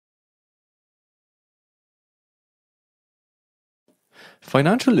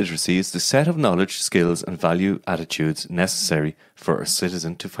Financial literacy is the set of knowledge, skills, and value attitudes necessary for a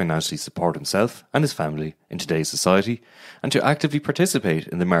citizen to financially support himself and his family in today's society and to actively participate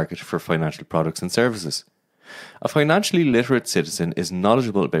in the market for financial products and services. A financially literate citizen is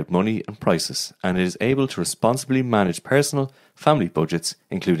knowledgeable about money and prices and is able to responsibly manage personal, family budgets,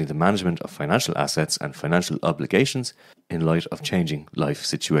 including the management of financial assets and financial obligations in light of changing life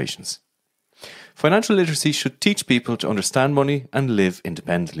situations. Financial literacy should teach people to understand money and live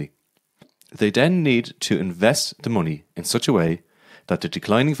independently. They then need to invest the money in such a way that the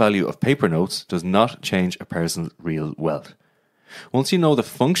declining value of paper notes does not change a person's real wealth. Once you know the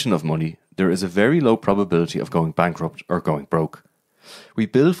function of money, there is a very low probability of going bankrupt or going broke. We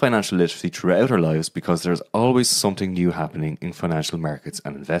build financial literacy throughout our lives because there is always something new happening in financial markets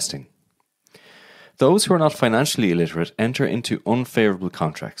and investing. Those who are not financially illiterate enter into unfavourable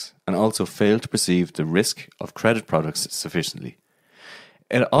contracts and also fail to perceive the risk of credit products sufficiently.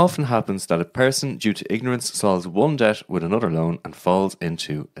 It often happens that a person, due to ignorance, solves one debt with another loan and falls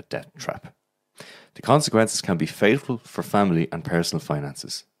into a debt trap. The consequences can be fatal for family and personal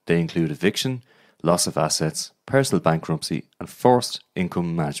finances. They include eviction, loss of assets, personal bankruptcy, and forced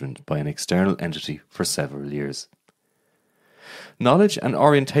income management by an external entity for several years. Knowledge and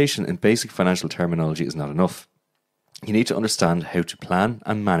orientation in basic financial terminology is not enough. You need to understand how to plan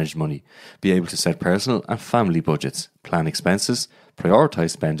and manage money, be able to set personal and family budgets, plan expenses,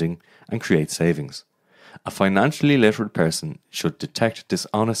 prioritise spending, and create savings. A financially literate person should detect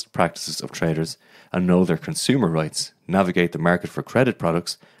dishonest practices of traders and know their consumer rights, navigate the market for credit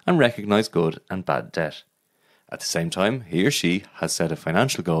products, and recognise good and bad debt. At the same time, he or she has set a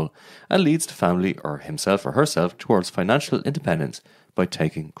financial goal and leads the family or himself or herself towards financial independence by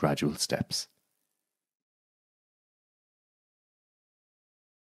taking gradual steps.